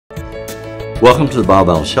Welcome to the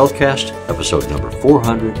BioBalance Healthcast, episode number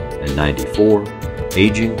 494,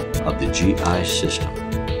 Aging of the GI System.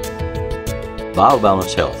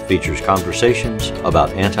 BioBalance Health features conversations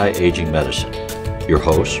about anti-aging medicine. Your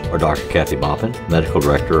hosts are Dr. Kathy Maupin, Medical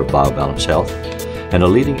Director of BioBalance Health, and a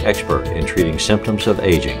leading expert in treating symptoms of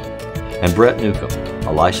aging, and Brett Newcomb,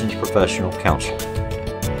 a licensed professional counselor.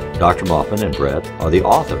 Dr. Maupin and Brett are the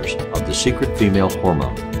authors of The Secret Female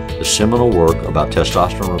Hormone, the seminal work about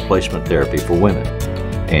testosterone replacement therapy for women,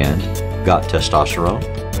 and Got Testosterone,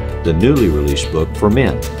 the newly released book for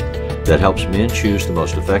men that helps men choose the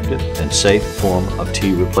most effective and safe form of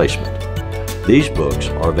T replacement. These books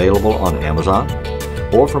are available on Amazon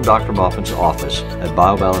or from Dr. Maupin's office at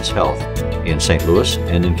BioBalance Health in St. Louis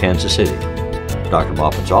and in Kansas City. Dr.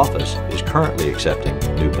 Maupin's office is currently accepting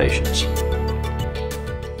new patients.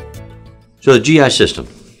 So the GI system,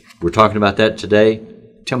 we're talking about that today.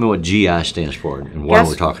 Tell me what GI stands for and why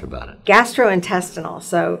we're talking about it. Gastrointestinal.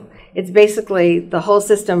 So it's basically the whole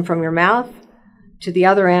system from your mouth to the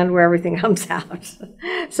other end where everything comes out.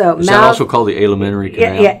 So is that also called the alimentary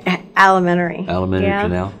canal? Yeah, alimentary. Alimentary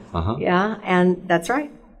canal? Uh-huh. Yeah, and that's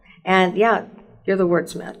right. And yeah, you're the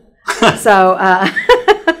wordsmith. So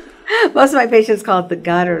most of my patients call it the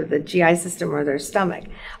gut or the GI system or their stomach.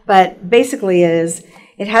 But basically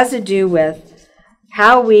it has to do with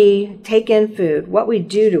how we take in food, what we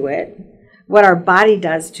do to it, what our body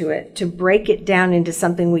does to it to break it down into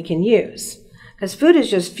something we can use. Because food is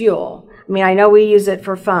just fuel. I mean, I know we use it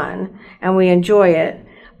for fun and we enjoy it,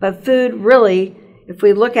 but food really, if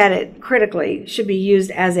we look at it critically, should be used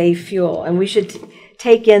as a fuel. And we should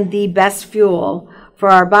take in the best fuel for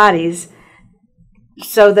our bodies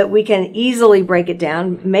so that we can easily break it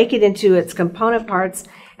down, make it into its component parts,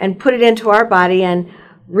 and put it into our body and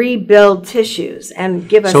rebuild tissues and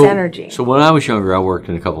give us energy. So when I was younger, I worked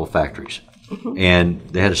in a couple of factories, and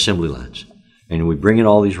they had assembly lines. And we'd bring in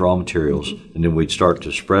all these raw materials, and then we'd start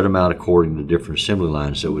to spread them out according to different assembly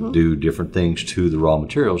lines that would do different things to the raw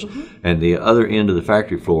materials. And the other end of the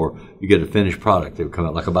factory floor, you get a finished product that would come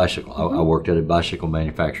out like a bicycle. I worked at a bicycle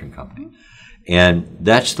manufacturing company. And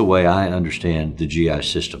that's the way I understand the GI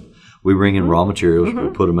system. We bring in raw materials, we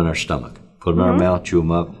put them in our stomach. Put them in our mouth, chew them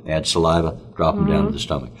up, add saliva, drop them down to the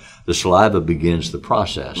stomach. The saliva begins the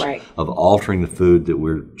process of altering the food that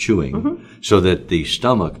we're chewing so that the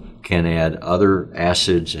stomach can add other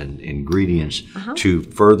acids and ingredients to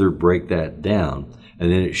further break that down.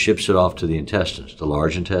 And then it ships it off to the intestines, the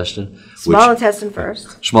large intestine. Small intestine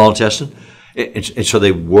first. Small intestine. And so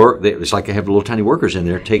they work, it's like they have little tiny workers in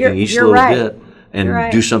there taking each little bit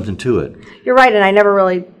and do something to it. You're right, and I never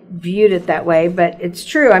really viewed it that way, but it's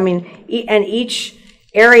true. I mean, and each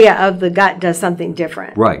area of the gut does something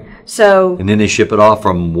different. Right. So, and then they ship it off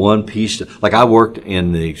from one piece to, like I worked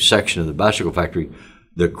in the section of the bicycle factory,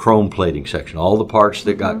 the chrome plating section. All the parts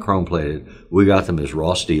that got chrome plated, we got them as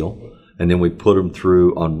raw steel, and then we put them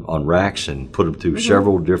through on racks and put them through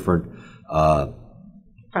several different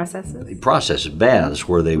processes, baths,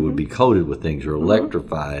 where they would be coated with things or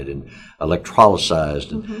electrified and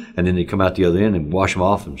electrolyzed, and then they come out the other end and wash them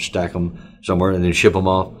off and stack them somewhere and then ship them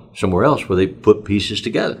off somewhere else where they put pieces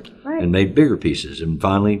together and made bigger pieces and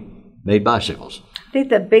finally made bicycles. I think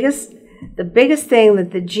the biggest thing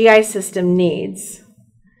that the GI system needs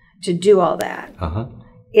to do all that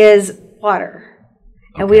is water.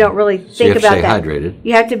 And we don't really think about that. Hydrated.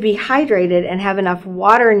 You have to be hydrated and have enough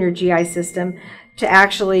water in your GI system to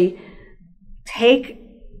actually take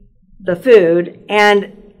the food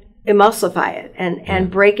and emulsify it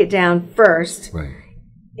and break it down first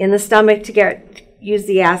in the stomach to use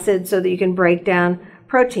the acid so that you can break down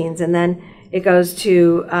proteins. And then it goes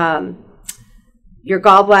to your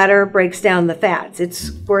gallbladder, breaks down the fats. It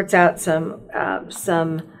squirts out some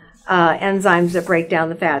enzymes that break down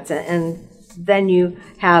the fats. And then you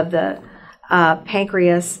have the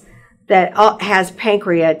pancreas that has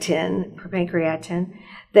pancreatin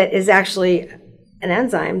that is actually an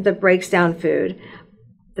enzyme that breaks down food.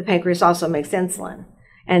 The pancreas also makes insulin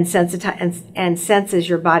and senses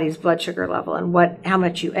your body's blood sugar level and how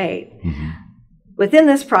much you ate. Within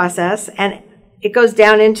this process, and it goes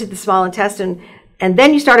down into the small intestine, and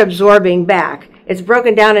then you start absorbing back. It's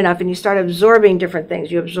broken down enough, and you start absorbing different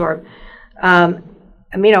things. You absorb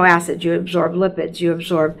amino acids, you absorb lipids, you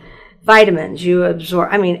absorb vitamins, you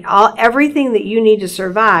absorb, everything that you need to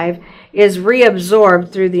survive is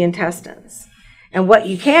reabsorbed through the intestines. And what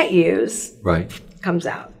you can't use comes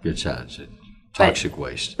out. Gets out. It's toxic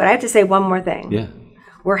waste. But I have to say one more thing. Yeah.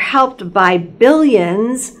 We're helped by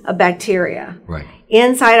billions of bacteria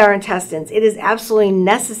inside our intestines. It is absolutely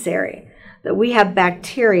necessary that we have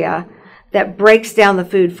bacteria that breaks down the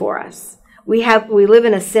food for us. We live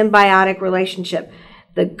in a symbiotic relationship.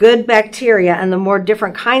 The good bacteria and the more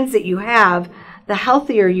different kinds that you have, the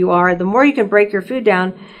healthier you are, the more you can break your food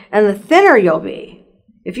down, and the thinner you'll be.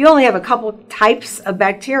 If you only have a couple types of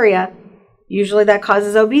bacteria, usually that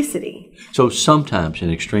causes obesity. So sometimes,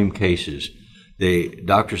 in extreme cases,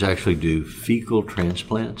 doctors actually do fecal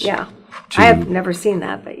transplants. Yeah. I have never seen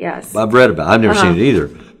that, but yes. I've read about it. I've never seen it either.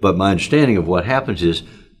 But my understanding of what happens is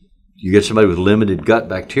you get somebody with limited gut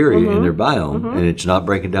bacteria in their biome, and it's not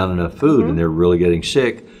breaking down enough food, and they're really getting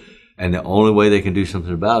sick. And the only way they can do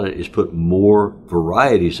something about it is put more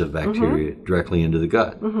varieties of bacteria directly into the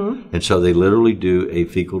gut. And so they literally do a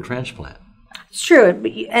fecal transplant. It's true.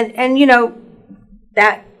 And you know,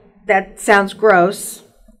 that sounds gross.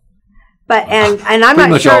 But and I'm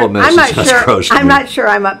not sure. I'm not sure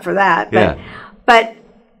I'm up for that. But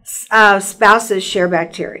spouses share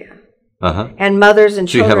bacteria, and mothers and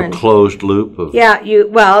children. So you have a closed loop of.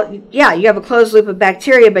 You have a closed loop of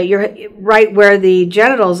bacteria, but you're right where the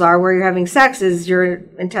genitals are, where you're having sex, is your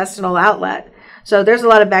intestinal outlet. So there's a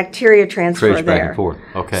lot of bacteria transfer there. Back and forth.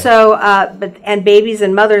 Okay. So, and babies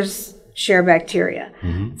and mothers share bacteria.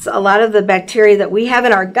 So a lot of the bacteria that we have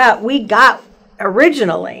in our gut, we got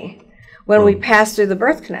originally when we passed through the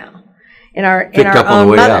birth canal in our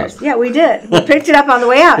own mothers. Out. Yeah, we did. We picked it up on the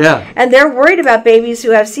way out. And they're worried about babies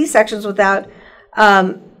who have C-sections without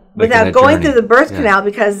going through the birth canal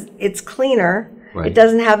because it's cleaner. It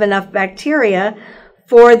doesn't have enough bacteria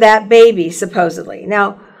for that baby, supposedly.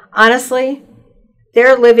 Now, honestly,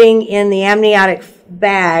 they're living in the amniotic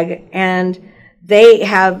bag, and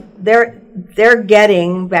they're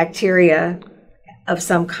getting bacteria of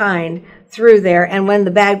some kind through there. And when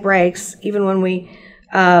the bag breaks, even when we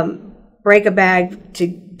break a bag to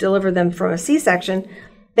deliver them from a C-section,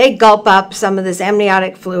 they gulp up some of this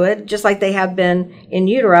amniotic fluid, just like they have been in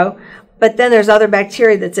utero. But then there's other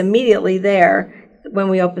bacteria that's immediately there when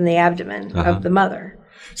we open the abdomen of the mother.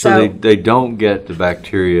 So they don't get the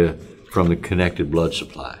bacteria from the connected blood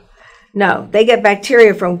supply. No, they get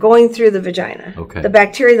bacteria from going through the vagina. Okay. The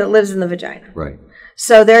bacteria that lives in the vagina. Right.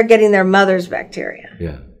 So they're getting their mother's bacteria.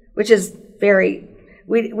 Yeah. Which is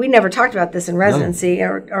we never talked about this in residency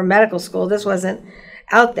or medical school. This wasn't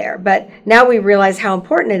out there. But now we realize how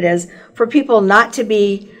important it is for people not to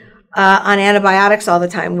be on antibiotics all the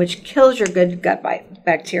time, which kills your good gut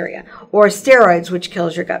bacteria, or steroids, which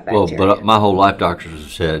kills your gut bacteria. Well, but my whole life doctors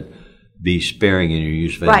have said, be sparing in your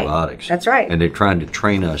use of antibiotics. That's right. And they're trying to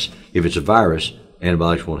train us. If it's a virus,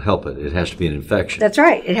 antibiotics won't help it. It has to be an infection. That's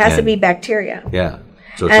right. It has to be bacteria. Yeah.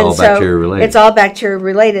 So it's all bacteria related. It's all bacteria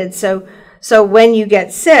related. So when you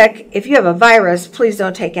get sick, if you have a virus, please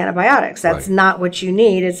don't take antibiotics. That's not what you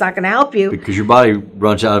need. It's not going to help you. Because your body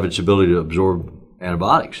runs out of its ability to absorb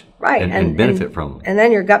antibiotics and benefit from them. And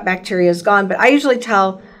then your gut bacteria is gone. But I usually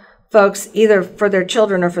tell folks, either for their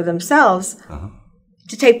children or for themselves,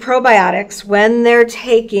 to take probiotics when they're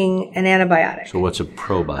taking an antibiotic. So what's a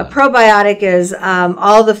probiotic? A probiotic is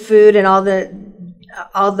all the food and all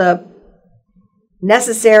the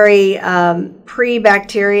necessary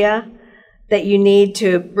pre-bacteria that you need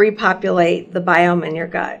to repopulate the biome in your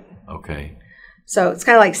gut. Okay. So it's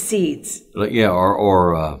kind of like seeds. Yeah,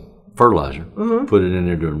 or fertilizer. Put it in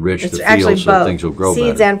there to enrich the actually field so things will grow better.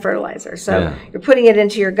 Seeds and fertilizer. So you're putting it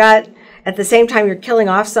into your gut. At the same time, you're killing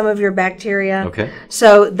off some of your bacteria. Okay.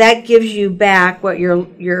 So that gives you back what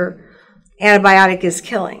your antibiotic is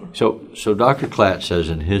killing. So Dr. Klatt says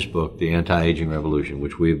in his book, The Anti-Aging Revolution,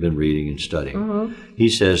 which we have been reading and studying, he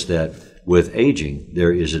says that with aging,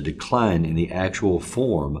 there is a decline in the actual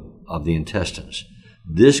form of the intestines.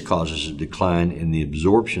 This causes a decline in the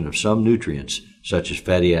absorption of some nutrients, such as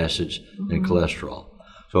fatty acids and cholesterol.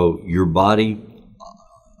 So your body,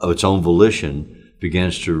 of its own volition,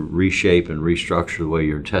 begins to reshape and restructure the way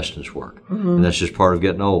your intestines work. And that's just part of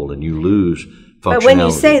getting old, and you lose functionality. But when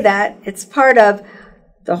you say that, it's part of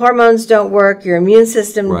the hormones don't work, your immune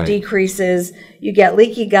system decreases, you get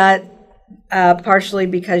leaky gut, partially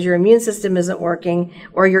because your immune system isn't working,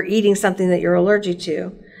 or you're eating something that you're allergic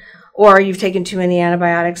to, or you've taken too many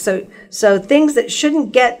antibiotics. So things that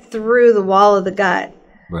shouldn't get through the wall of the gut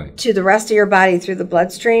to the rest of your body through the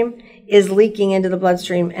bloodstream is leaking into the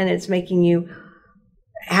bloodstream, and it's making you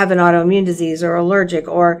have an autoimmune disease or allergic,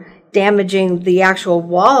 or damaging the actual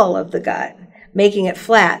wall of the gut, making it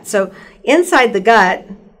flat. So inside the gut,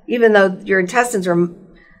 even though your intestines are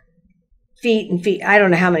feet and feet, I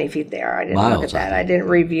don't know how many feet they are. I didn't look at that. I didn't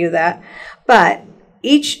review that. But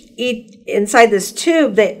each inside this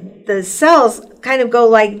tube, the cells kind of go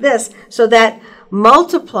like this, so that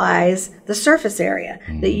multiplies the surface area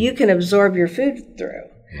that you can absorb your food through.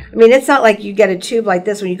 I mean, it's not like you get a tube like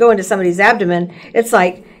this when you go into somebody's abdomen. It's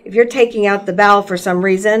like if you're taking out the bowel for some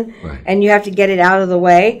reason and you have to get it out of the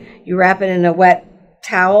way, you wrap it in a wet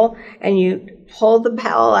towel and you pull the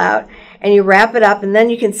bowel out and you wrap it up, and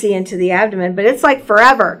then you can see into the abdomen. But it's like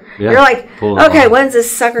forever. You're like, okay, when's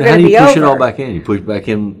this sucker going to be over? How do you push it all back in? You push it back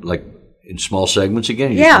in like in small segments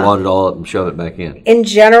again? You just wad it all up and shove it back in? In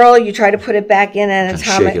general, you try to put it back in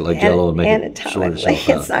anatomically. Shake it like Jell-O and make it sort itself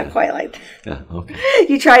out. It's not quite like that. Yeah, okay.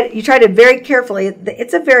 You try to very carefully.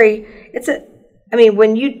 I mean,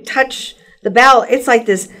 when you touch the bowel, it's like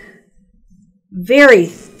this very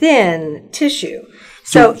thin tissue.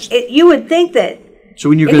 So you would think that. So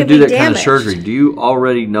when you're going to do that kind of surgery, do you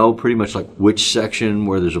already know pretty much like which section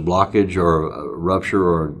where there's a blockage or a rupture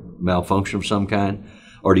or a malfunction of some kind?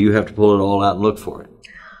 Or do you have to pull it all out and look for it?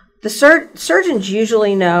 The surgeons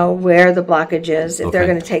usually know where the blockage is if they're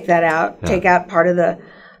going to take that out, take out part of the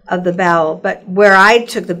bowel. But where I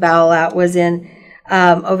took the bowel out was in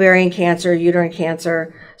ovarian cancer, uterine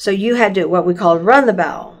cancer. So you had to what we call run the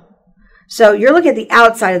bowel. So you're looking at the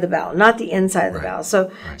outside of the bowel, not the inside of the bowel. So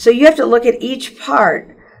you have to look at each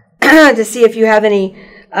part to see if you have any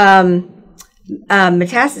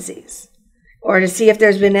metastases, or to see if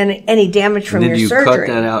there's been any damage from your surgery. Do you cut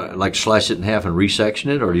that out, like slice it in half and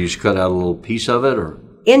resection it, or do you just cut out a little piece of it? Or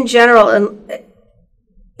in general,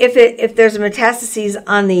 if there's metastases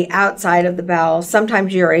on the outside of the bowel,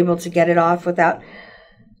 sometimes you're able to get it off without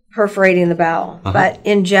perforating the bowel. But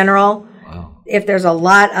in general, if there's a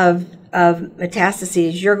lot of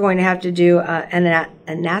metastases, you're going to have to do an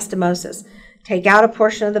anastomosis. Take out a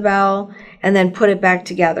portion of the bowel and then put it back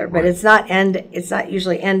together. But it's not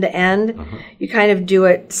usually end to end. You kind of do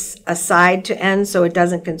it aside to end so it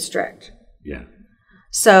doesn't constrict. Yeah.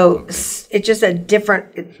 So it's just a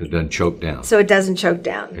different. So it doesn't choke down. So it doesn't choke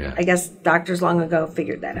down. Yeah. I guess doctors long ago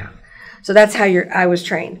figured that out. So that's how I was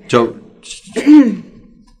trained. So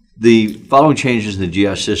the following changes in the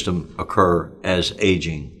GI system occur as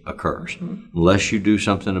aging occurs, unless you do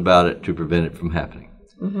something about it to prevent it from happening.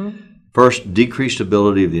 First, decreased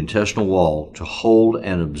ability of the intestinal wall to hold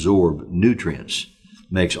and absorb nutrients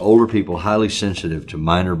makes older people highly sensitive to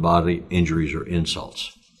minor body injuries or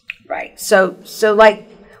insults. Right. So like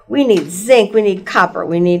we need zinc, we need copper,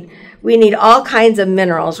 we need all kinds of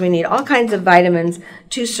minerals, we need all kinds of vitamins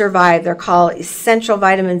to survive. They're called essential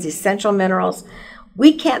vitamins, essential minerals.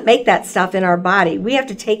 We can't make that stuff in our body. We have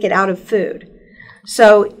to take it out of food.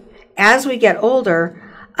 So as we get older,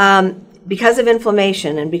 because of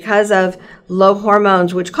inflammation and because of low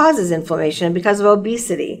hormones, which causes inflammation, and because of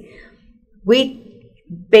obesity, we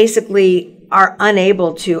basically are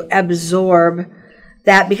unable to absorb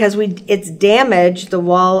that because it's damaged the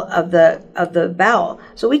wall of the bowel.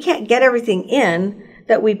 So we can't get everything in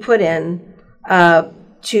that we put in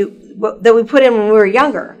when we were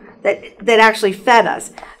younger that actually fed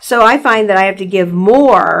us. So I find that I have to give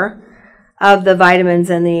more of the vitamins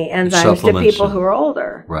and the enzymes to people who are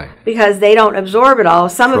older. Right. Because they don't absorb it all.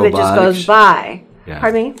 Some of it just goes by. Yeah.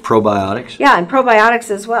 Pardon me? Probiotics? Yeah, and probiotics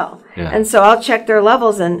as well. Yeah. And so I'll check their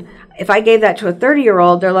levels, and if I gave that to a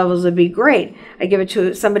 30-year-old, their levels would be great. I give it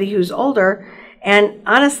to somebody who's older, and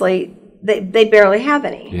honestly, they barely have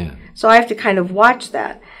any. Yeah. So I have to kind of watch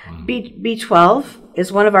that. B12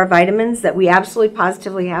 is one of our vitamins that we absolutely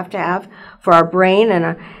positively have to have for our brain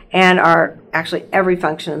and our actually every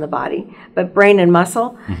function in the body, but brain and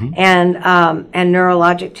muscle and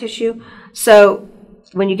neurologic tissue. So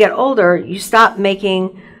when you get older, you stop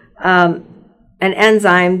making an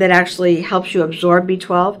enzyme that actually helps you absorb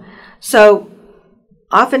B12. So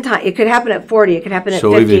oftentimes, it could happen at 40, it could happen at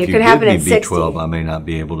 50, it could happen at 60. So even if you give me B12, I may not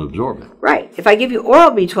be able to absorb it. Right. If I give you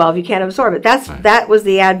oral B12, you can't absorb it. That was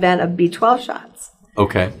the advent of B12 shots.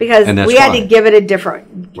 Okay. Because we had to give it a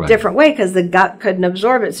different way because the gut couldn't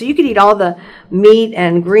absorb it. So you could eat all the meat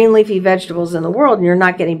and green leafy vegetables in the world and you're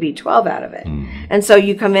not getting B12 out of it. And so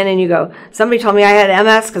you come in and you go, somebody told me I had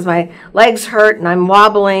MS because my legs hurt and I'm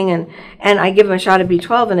wobbling, and I give them a shot of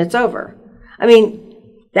B12 and it's over. I mean,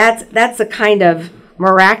 that's the kind of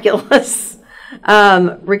miraculous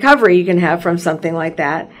recovery you can have from something like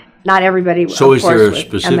that. Not everybody. So is there a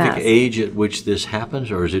specific age at which this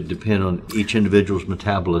happens, or does it depend on each individual's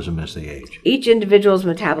metabolism as they age? Each individual's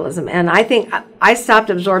metabolism. And I think I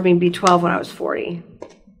stopped absorbing B12 when I was 40.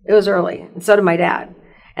 It was early, and so did my dad.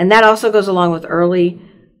 And that also goes along with early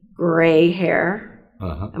gray hair.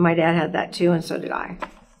 And my dad had that too, and so did I.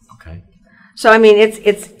 Okay. So, I mean,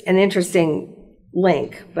 it's an interesting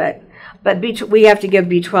link, but we have to give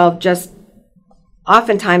B12 just...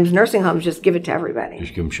 Oftentimes, nursing homes just give it to everybody.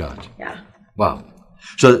 Just give them shots. Yeah. Wow.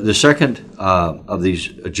 So the second of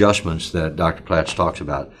these adjustments that Dr. Platts talks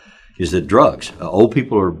about is that drugs, old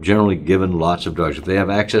people are generally given lots of drugs. If they have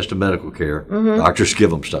access to medical care, doctors give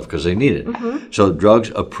them stuff because they need it. So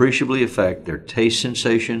drugs appreciably affect their taste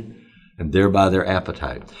sensation and thereby their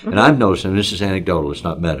appetite. And I've noticed, and this is anecdotal, it's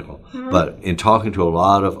not medical, but in talking to a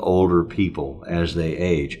lot of older people as they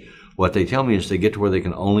age, what they tell me is they get to where they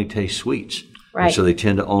can only taste sweets. Right. And so they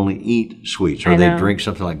tend to only eat sweets, or they drink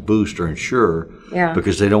something like Boost or Ensure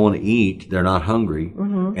because they don't want to eat, they're not hungry,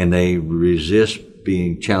 and they resist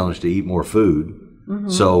being challenged to eat more food.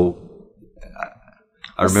 So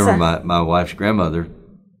I remember my wife's grandmother,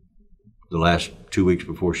 the last 2 weeks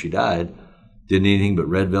before she died, didn't eat anything but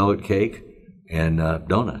red velvet cake and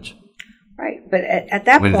donuts. Right, but at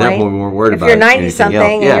that point, we weren't worried about if you're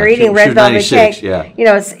 90-something and you're eating red velvet cake, you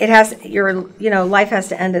know, your life has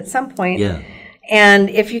to end at some point. Yeah. And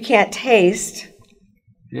if you can't taste,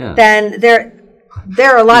 then there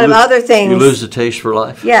are a lot of other things. You lose the taste for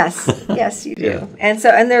life. Yes, yes, you do. And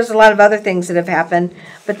there's a lot of other things that have happened.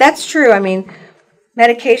 But that's true. I mean,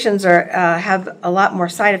 medications have a lot more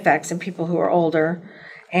side effects in people who are older,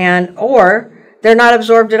 or they're not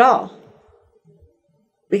absorbed at all.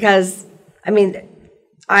 Because, I mean,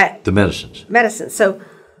 the medicines. So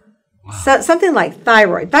something like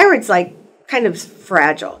thyroid. Thyroid's like kind of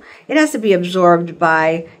fragile. It has to be absorbed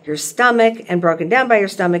by your stomach and broken down by your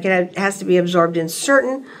stomach. It has to be absorbed in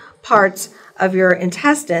certain parts of your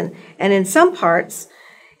intestine. And in some parts,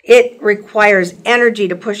 it requires energy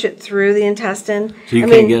to push it through the intestine. So you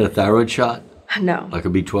can't get a thyroid shot? No. Like a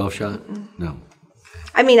B12 shot? No.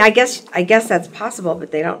 I mean, I guess that's possible,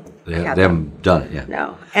 but they don't. They haven't done it yet.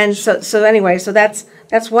 No. And so anyway, so that's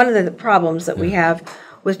one of the problems that we have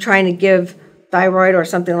with trying to give thyroid or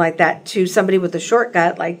something like that to somebody with a short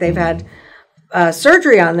gut, like they've had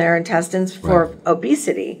surgery on their intestines for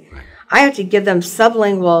obesity. Right. I have to give them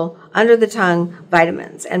sublingual, under the tongue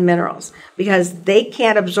vitamins and minerals because they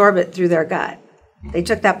can't absorb it through their gut. They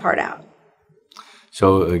took that part out.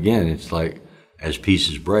 So again, it's like as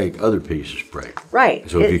pieces break, other pieces break. Right.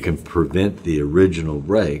 So if you can prevent the original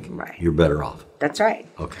break, you're better off. That's right.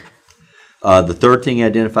 Okay. The third thing he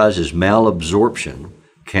identifies is malabsorption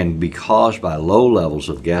can be caused by low levels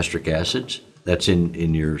of gastric acids. That's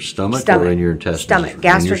in your stomach or in your intestines? Stomach.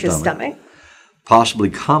 Gastric is stomach. Possibly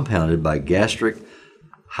compounded by gastric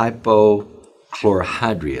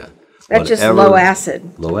hypochlorhydria. That's just low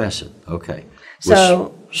acid. Low acid, okay.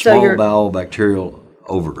 So small bowel bacterial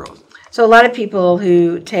overgrowth. So a lot of people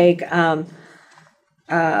who take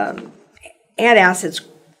antacids,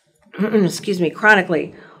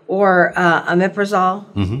 chronically, or omeprazole,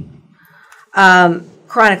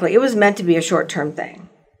 chronically, it was meant to be a short-term thing,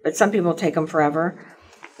 but some people take them forever.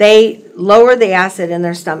 They lower the acid in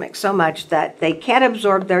their stomach so much that they can't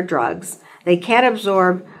absorb their drugs. They can't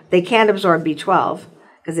absorb B12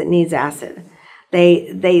 because it needs acid.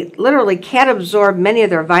 They literally can't absorb many of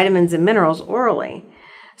their vitamins and minerals orally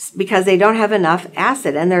because they don't have enough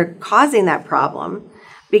acid, and they're causing that problem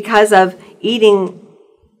because of eating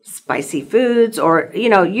spicy foods or,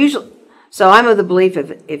 usually. So I'm of the belief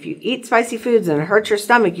if you eat spicy foods and it hurts your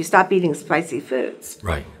stomach, you stop eating spicy foods.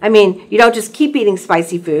 Right. I mean, you don't just keep eating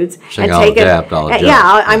spicy foods I'm going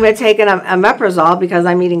to take an omeprazole because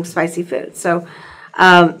I'm eating spicy foods. So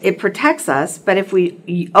it protects us, but if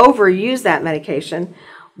we overuse that medication,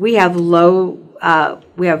 we have low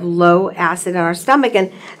acid in our stomach,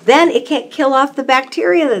 and then it can't kill off the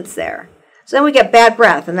bacteria that's there. So then we get bad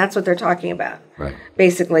breath, and that's what they're talking about. Right.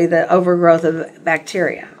 Basically, the overgrowth of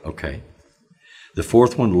bacteria. Okay. The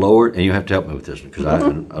fourth one, lowered, and you have to help me with this one because I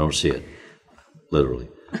don't see it, literally.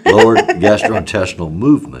 Lowered gastrointestinal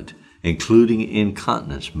movement, including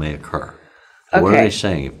incontinence, may occur. Okay. What are they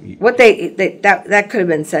saying? That could have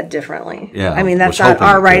been said differently. Yeah. I mean, that's not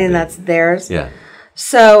our writing, that's theirs. Yeah.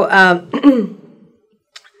 So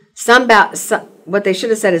what they should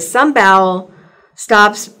have said is some bowel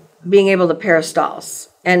stops being able to peristalse.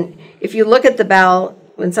 And if you look at the bowel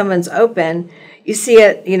when someone's open, you see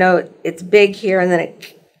it, it's big here and then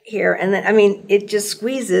here. And then, it just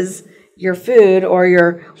squeezes your food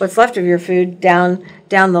or what's left of your food down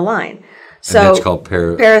the line. So and that's called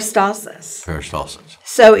peristalsis. Peristalsis.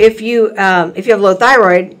 So if you have low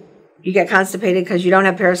thyroid, you get constipated because you don't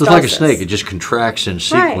have peristalsis. So it's like a snake. It just contracts in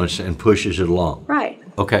sequence and pushes it along. Right.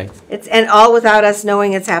 Okay. And all without us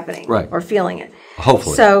knowing it's happening. Right. Or feeling it.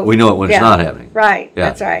 Hopefully. So, we know it when it's not happening. Right. Yeah.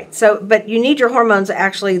 That's right. So, but you need your hormones,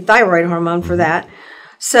 actually thyroid hormone for that.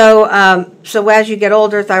 So as you get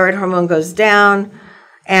older, thyroid hormone goes down,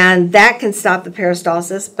 and that can stop the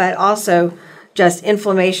peristalsis, but also just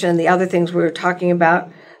inflammation and the other things we were talking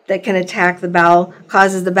about that can attack the bowel,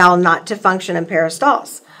 causes the bowel not to function and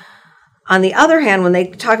peristalse. On the other hand, when they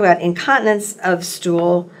talk about incontinence of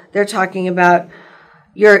stool, they're talking about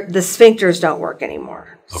the sphincters don't work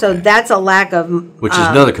anymore. Okay. So that's a lack of... Which is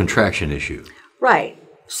another contraction issue. Right.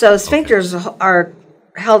 So sphincters are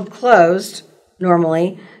held closed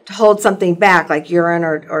normally to hold something back, like urine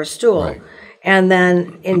or stool. Right. And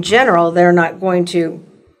then, in general, they're not going to,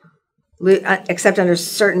 except under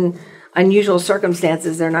certain unusual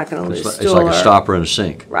circumstances, they're not going to lose stool. It's like a stopper in a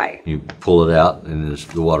sink. Right. You pull it out, and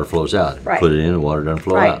the water flows out. Right. Put it in, the water doesn't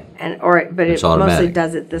flow out. But it mostly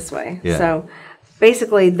does it this way. Yeah. So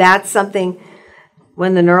basically, that's something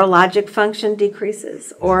when the neurologic function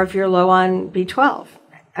decreases, or if you're low on B12.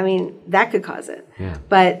 I mean, that could cause it. Yeah.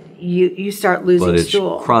 But you start losing stool.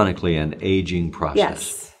 But it's chronically an aging process.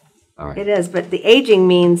 Yes. All right. It is. But the aging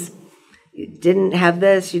means you didn't have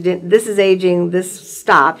this, this is aging, this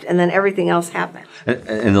stopped, and then everything else happened.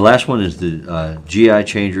 And the last one is the GI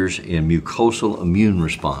changes in mucosal immune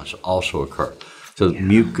response also occur. So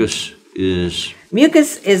mucus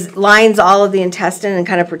lines all of the intestine and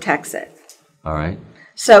kind of protects it. All right.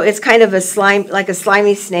 So it's kind of like a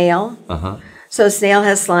slimy snail. Uh-huh. So a snail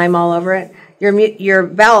has slime all over it. Your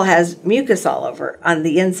bowel has mucus all over on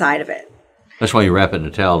the inside of it. That's why you wrap it in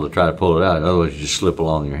a towel to try to pull it out. Otherwise, you just slip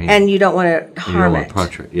along your hand. And you don't want to harm it. You don't want to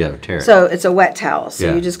punch it. Yeah, tear it. So it's a wet towel.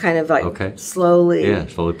 So you just kind of slowly. Yeah,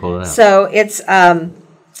 slowly pull it out. So it's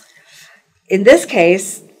in this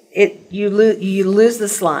case, you lose the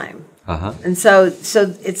slime. Uh-huh. And so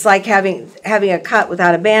it's like having a cut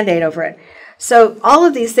without a Band-Aid over it. So all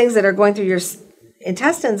of these things that are going through your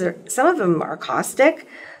intestines, some of them are caustic,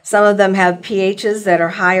 some of them have pHs that are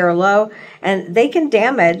high or low, and they can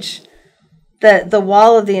damage the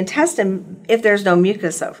wall of the intestine if there's no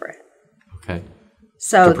mucus over it. Okay.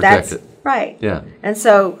 So that's it. Right. Yeah. And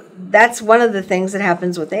so that's one of the things that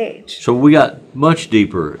happens with age. So we got much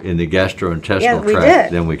deeper in the gastrointestinal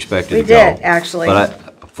tract than we expected to go. We did, actually.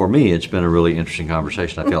 But for me, it's been a really interesting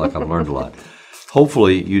conversation. I feel like I've learned a lot.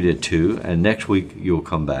 Hopefully you did too, and next week you'll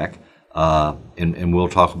come back and we'll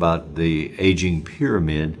talk about the aging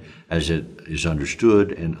pyramid as it is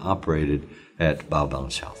understood and operated at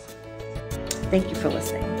BioBalance Health. Thank you for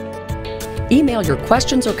listening. Email your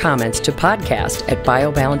questions or comments to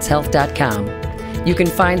podcast@biobalancehealth.com. You can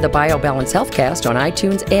find the BioBalance Healthcast on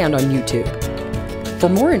iTunes and on YouTube. For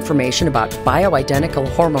more information about bioidentical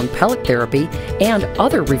hormone pellet therapy and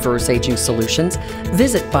other reverse aging solutions,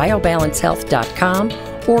 visit biobalancehealth.com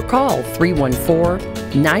or call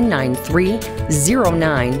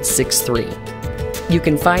 314-993-0963. You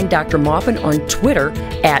can find Dr. Maupin on Twitter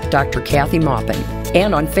at Dr. Kathy Maupin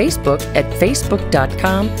and on Facebook at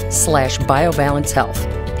facebook.com/biobalancehealth.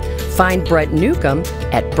 Find Brett Newcomb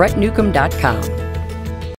at brettnewcomb.com.